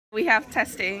We have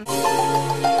testing. See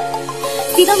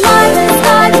the light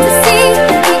starting to see,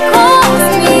 he calls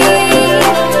me.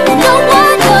 No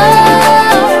one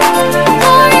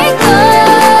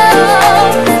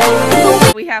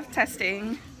knows, We have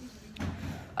testing.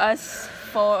 Us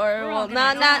for, well,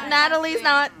 not Natalie's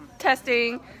not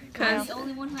testing because the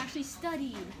only one who actually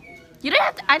studied. You didn't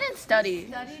have to, I didn't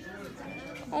study.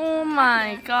 Oh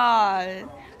my god.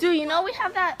 Dude, you know we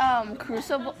have that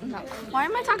crucible. No, why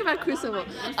am I talking about crucible?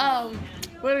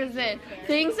 What is it?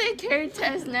 Things that carry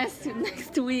test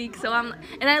next week. So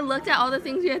I looked at all the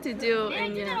things we had to do,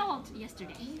 and did that all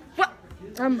yesterday. What?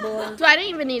 I'm bored. So I didn't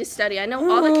even need to study. I know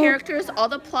all the characters, all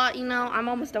the plot. You know, I'm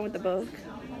almost done with the book.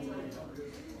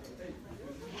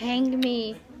 Hang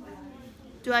me.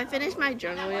 Do I finish my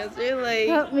journal yesterday? Like,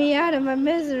 Help me out of my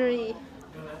misery.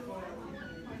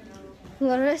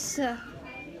 Larissa.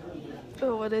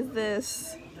 oh, what is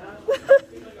this?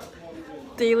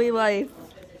 Daily life.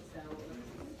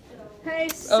 Hey,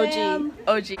 Sam.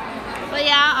 OG. But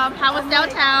yeah, how was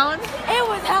downtown? It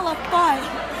was hella fun.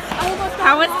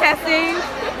 How was testing?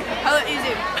 Hella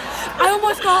easy. I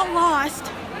almost got lost.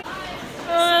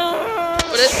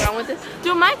 What is wrong with this?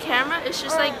 Dude, my camera is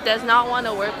just like does not want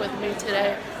to work with me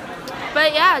today.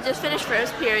 But yeah, I just finished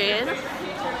first period.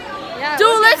 Yeah,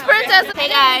 Duelist Princess. Hey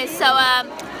guys, so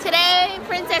today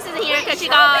Princess is here because she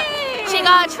got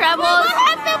trebles. What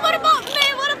happened? What about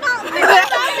me? What about me?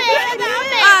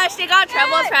 She got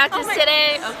trebles practice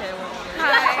today. Okay, well.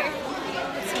 Hi.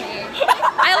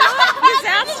 I love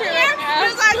disaster right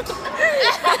now.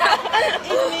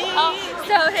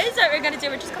 So here's what we're gonna do.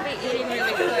 We're just gonna be eating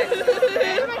really quick.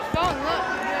 Where's my phone? Look.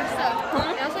 There's stuff.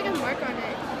 It looks like a mark on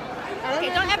it.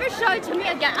 Okay, don't ever show it to me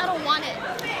again. I don't want it.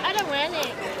 I don't want it.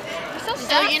 You're so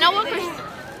So you know what? What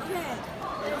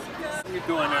are you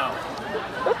doing now?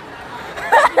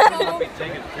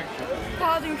 Taking pictures.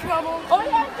 causing trouble. Oh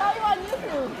yeah, I saw you on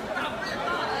YouTube.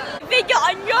 Video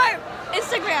on your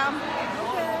Instagram.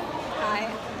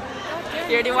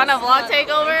 Here, do you want a vlog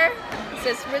takeover?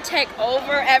 This is for take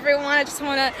over, everyone. I just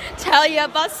want to tell you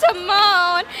about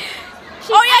Simone.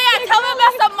 Oh yeah, tell me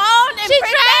about Simone and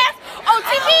Princess.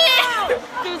 OTP.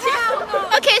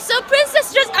 Okay, so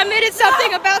Princess just admitted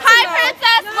something about Hi, Simone.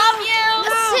 Princess. Love you.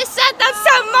 She said that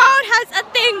Simone has a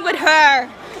thing with her.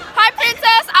 Hi,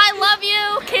 Princess. I love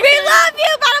you. Kisses. We love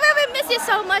you. By the way, we miss you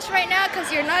so much right now because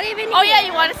you're not even here. Oh yeah,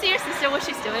 you want to see your sister? What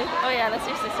she's doing? Oh yeah, that's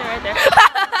your sister right there.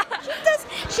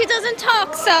 She doesn't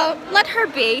talk, so let her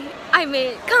be. I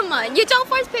mean, come on. You don't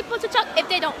force people to talk if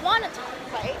they don't want to talk,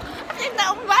 right? They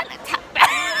don't want to talk.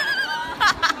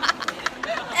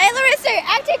 Hey, Larissa, you're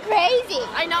acting crazy.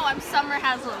 I know. I'm Summer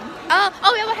Haslam.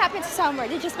 Oh yeah, what happened to Summer?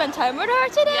 Did you spend time with her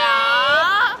today?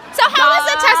 Yeah. So how was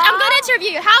the test? I'm gonna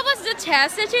interview you. How was the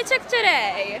test that you took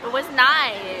today? It was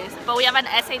nice, but we have an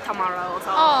essay tomorrow, so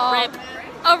Oh. rip.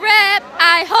 Oh, Rip,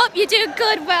 I hope you do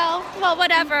good. Well,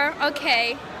 whatever.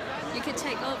 Okay. You can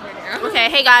take over now. Okay,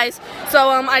 hey guys. So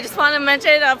I just want to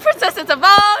mention Princess is a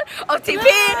vote, OTP.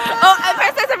 Oh, and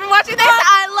Princess, if you're watching this,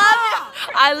 I love you.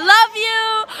 I love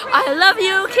you. I love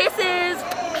you. Kisses.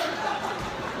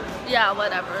 Yeah,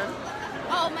 whatever.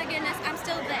 Oh my goodness, I'm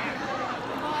still there.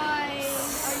 Why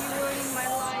are you ruining my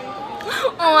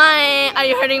life? Why are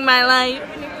you hurting my life?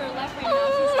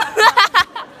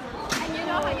 And you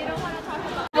know how you don't want to talk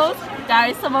about.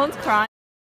 Guys, Simone's crying.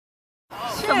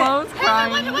 Simone's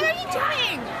crying. What are you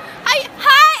doing?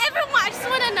 Hi everyone. I just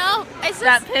want to know. Is this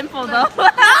That pimple though.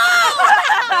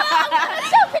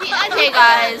 Okay,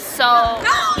 guys. So.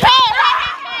 Hey!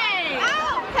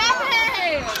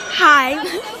 Hi.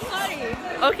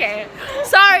 Okay.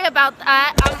 Sorry about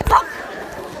that.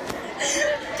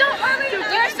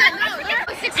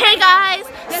 Hey guys.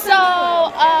 So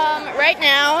right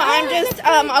now I'm just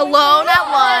alone at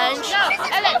lunch.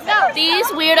 These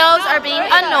weirdos are being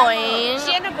annoying.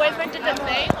 She and her boyfriend did the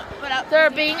thing. They're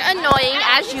being annoying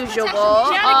as usual.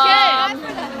 She had a kid.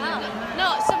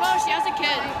 No, Simone, she has a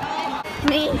kid.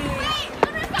 Me.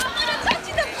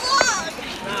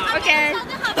 Okay.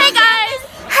 Hey guys.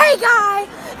 Hey guys.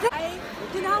 I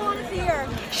do not want to see her.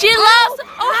 She loves.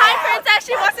 Oh hi Princess.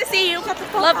 She wants to see you.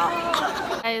 Love.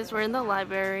 Guys, we're in the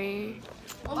library.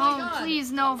 Oh,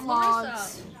 please, no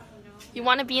vlogs. You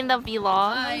want to be in the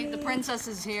vlog? Hi, the princess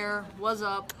is here. What's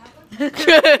up?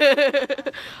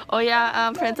 Oh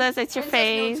yeah, Princess, it's your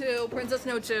face. Princess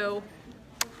No 2.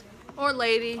 Or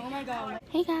lady. Oh my god.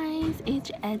 Hey guys,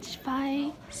 it's Edged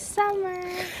by Summer.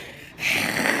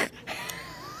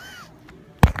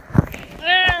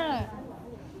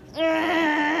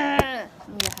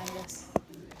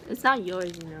 It's not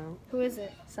yours, you know. Who is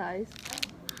it? Size.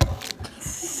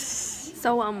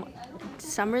 So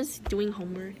Summer's doing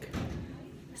homework.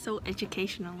 so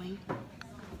educationally.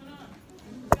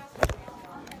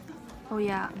 Oh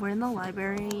yeah, we're in the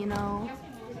library, you know.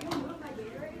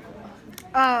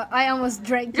 I almost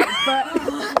drank it, but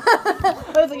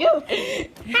I was like, ew.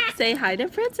 Say hi to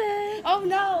Princess. Oh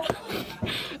no.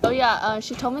 Oh yeah,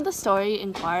 she told me the story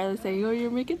in choir saying, "Oh,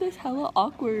 you're making this hella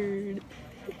awkward."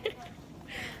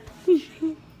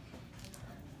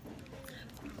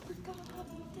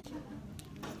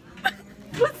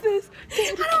 What's this?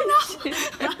 I don't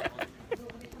know.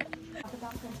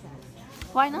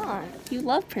 Why not? You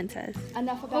love Princess.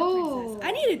 Enough about Princess.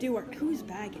 I need to do work. Whose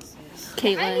bag is this?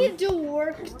 Caitlin. I need to do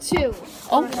work too.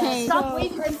 Okay. Stop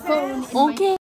waving your phone. Okay.